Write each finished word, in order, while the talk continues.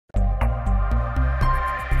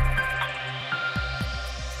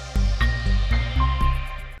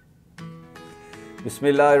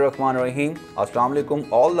Bismillahirrahmanirrahim. Assalamu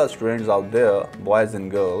alaikum all the students out there, boys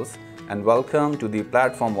and girls, and welcome to the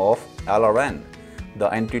platform of LRN, the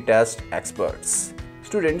anti-test experts.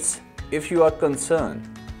 Students, if you are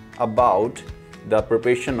concerned about the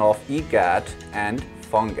preparation of ECAT and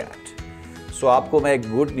FUNGAT, so आपको मैं एक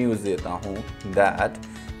good news देता हूँ that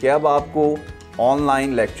कि अब आपको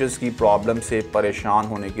online lectures की problem से परेशान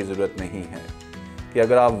होने की ज़रूरत नहीं है। कि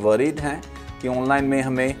अगर आप वरीड हैं कि ऑनलाइन में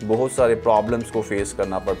हमें बहुत सारे प्रॉब्लम्स को फेस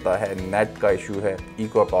करना पड़ता है, नेट का इशू है,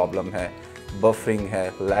 इको प्रॉब्लम है, बफरिंग है,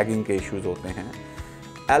 लैगिंग के इश्यूज होते हैं,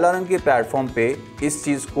 LRN के प्लेटफॉर्म पे इस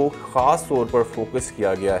चीज़ को ख़ास तौर पर फोकस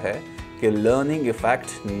किया गया है कि लर्निंग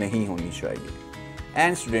इफ़ेक्ट नहीं होनी चाहिए।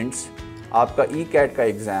 एंड स्टूडेंट्स, आपका ECAT का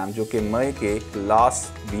एग्ज़ाम जो कि मई के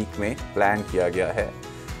लास्ट वीक में प्लान किया गया है,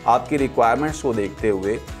 आपकी रिक्वायरमेंट्स को देखते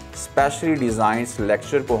हुए स्पेशली डिज़ाइंस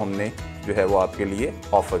लेक्चर को हमने जो है वो आपके लिए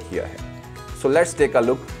ऑफ़र किया है। So let's take a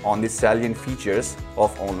look on the salient features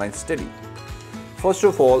of online study. First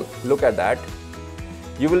of all, look at that.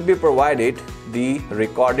 You will be provided the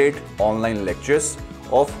recorded online lectures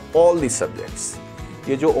of all the subjects.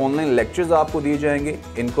 ये जो online lectures आपको दिए जाएंगे,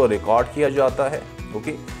 इनको record किया जाता है.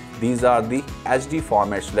 Okay? These are the HD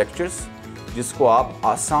formats lectures, जिसको आप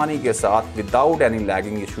आसानी के साथ without any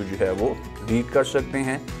lagging issue जो है वो read कर सकते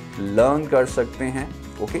हैं, learn कर सकते हैं.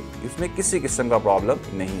 Okay? इसमें किसी किस्म का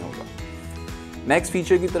प्रॉब्लम नहीं होगा. नेक्स्ट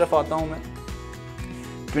फीचर की तरफ आता हूं मैं।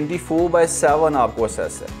 24/7 आपको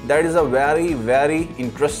असेस है। That is a very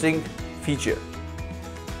interesting feature.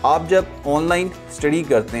 आप जब ऑनलाइन स्टडी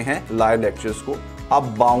करते हैं लाइव लेक्चर्स को, आप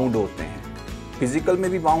बाउंड होते हैं, फिजिकल में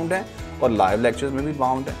भी बाउंड हैं और लाइव लेक्चर्स में भी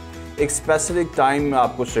बाउंड हैं। एक स्पेसिफिक टाइम में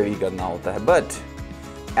आपको स्टडी करना होता है,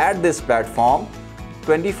 but at this platform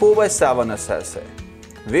 24/7 assess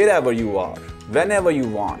है। Where ever you are, when ever you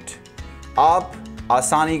want, आप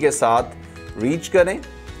आसानी के साथ रीच करें।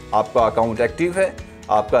 आपका अकाउंट एक्टिव है,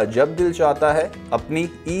 आपका जब दिल चाहता है अपनी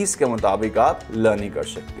ईज के मुताबिक आप लर्निंग कर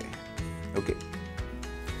सकते हैं। ओके,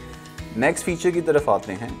 नेक्स्ट फीचर की तरफ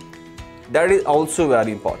आते हैं। That is also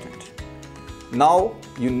very important. Now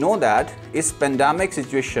you know that इस पेंडेमिक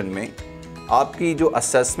सिचुएशन में आपकी जो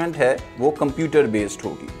असेसमेंट है वो कंप्यूटर बेस्ड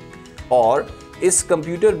होगी, और इस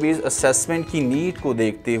कंप्यूटर बेस्ड असेसमेंट की नीड को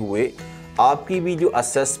देखते हुए आपकी भी जो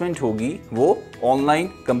असेसमेंट होगी वो ऑनलाइन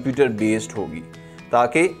कंप्यूटर बेस्ड होगी,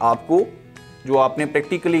 ताकि आपको जो आपने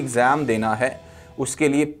प्रैक्टिकली एग्ज़ाम देना है उसके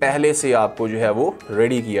लिए पहले से आपको जो है वो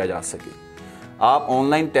रेडी किया जा सके। आप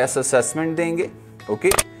ऑनलाइन टेस्ट असेसमेंट देंगे। ओके,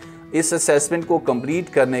 इस असेसमेंट को कंप्लीट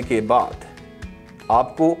करने के बाद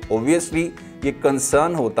आपको ऑब्वियसली ये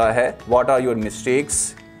कंसर्न होता है व्हाट आर योर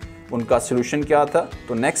मिस्टेक्स, उनका सलूशन क्या था।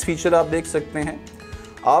 तो नेक्स्ट फीचर आप देख सकते हैं,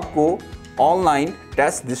 आपको ऑनलाइन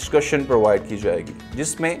टेस्ट डिस्कशन प्रोवाइड की जाएगी,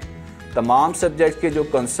 जिसमें तमाम सब्जेक्ट के जो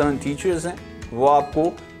कंसर्न टीचर्स हैं वो आपको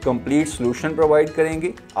कंप्लीट सॉल्यूशन प्रोवाइड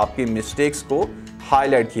करेंगे, आपकी मिस्टेक्स को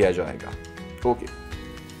हाईलाइट किया जाएगा। ओके,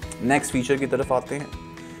 नेक्स्ट फीचर की तरफ आते हैं।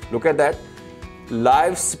 Look at that,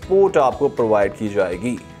 live support आपको प्रोवाइड की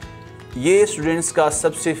जाएगी। ये स्टूडेंट्स का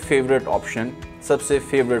सबसे फेवरेट ऑप्शन, सबसे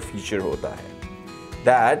फेवरेट फीचर होता है।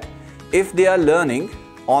 That if they are learning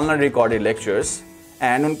online recorded lectures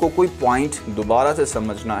and उनको कोई पॉइंट दोबारा से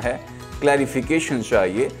समझना है, क्लैरिफिकेशन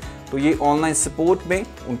चाहिए, तो ये ऑनलाइन सपोर्ट में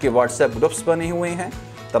उनके व्हाट्सएप ग्रुप्स बने हुए हैं,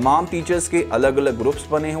 तमाम टीचर्स के अलग अलग ग्रुप्स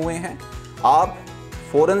बने हुए हैं। आप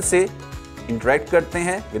फ़ौरन से इंटरेक्ट करते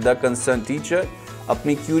हैं विद द कंसर्न टीचर,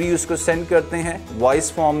 अपनी क्यूरी उसको सेंड करते हैं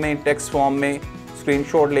वॉइस फॉर्म में, टेक्स्ट फॉर्म में,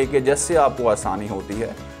 स्क्रीनशॉट लेके, जैसे आपको आसानी होती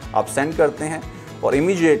है आप सेंड करते हैं, और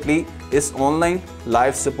इमीडिएटली इस ऑनलाइन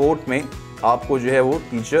लाइव सपोर्ट में आपको जो है वो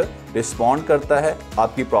टीचर रिस्पॉन्ड करता है,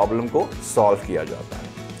 आपकी प्रॉब्लम को सॉल्व किया जाता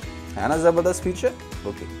है ना। ज़बरदस्त फीचर।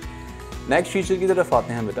 ओके, नेक्स्ट फीचर की तरफ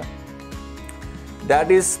आते हैं बेटा।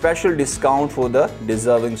 That is special discount for the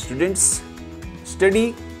deserving students. Study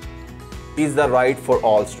is the right for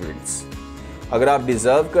all students. अगर आप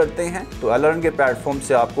डिजर्व करते हैं तो LRN के प्लेटफॉर्म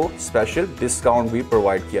से आपको स्पेशल डिस्काउंट भी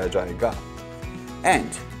प्रोवाइड किया जाएगा। एंड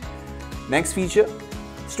नेक्स्ट फीचर,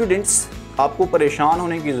 स्टूडेंट्स आपको परेशान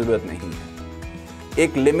होने की ज़रूरत नहीं है।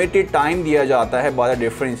 एक लिमिटेड टाइम दिया जाता है बाय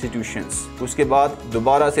डिफरेंट इंस्टीट्यूशंस, उसके बाद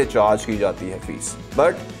दोबारा से चार्ज की जाती है fees.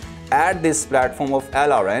 But at this platform of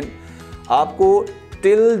LRN आपको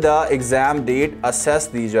till the exam date assess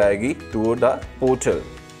दी जाएगी टू द पोर्टल।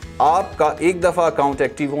 आपका एक दफ़ा अकाउंट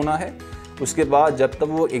एक्टिव होना है, उसके बाद जब तक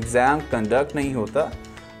वो एग्ज़ाम कंडक्ट नहीं होता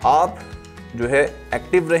आप जो है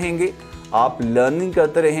एक्टिव रहेंगे, आप लर्निंग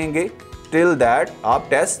करते रहेंगे टिल दैट आप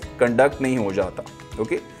टेस्ट कंडक्ट नहीं हो जाता।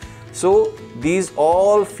 Okay, so these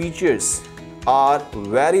all features are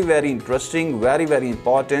very interesting, very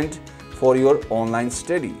important for your online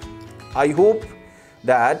study. I hope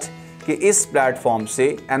that कि इस प्लेटफॉर्म से,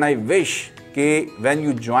 and I wish कि when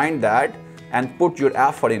you join that and put your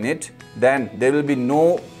effort in it, then there will be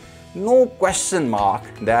no question mark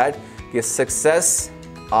that कि success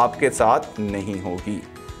आपके साथ नहीं होगी.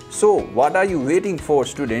 So what are you waiting for,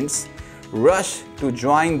 students? Rush to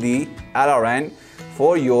join the LRN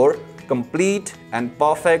for your complete and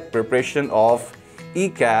perfect preparation of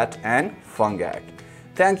ECAT and FUNGAT.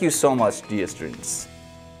 Thank you so much, dear students.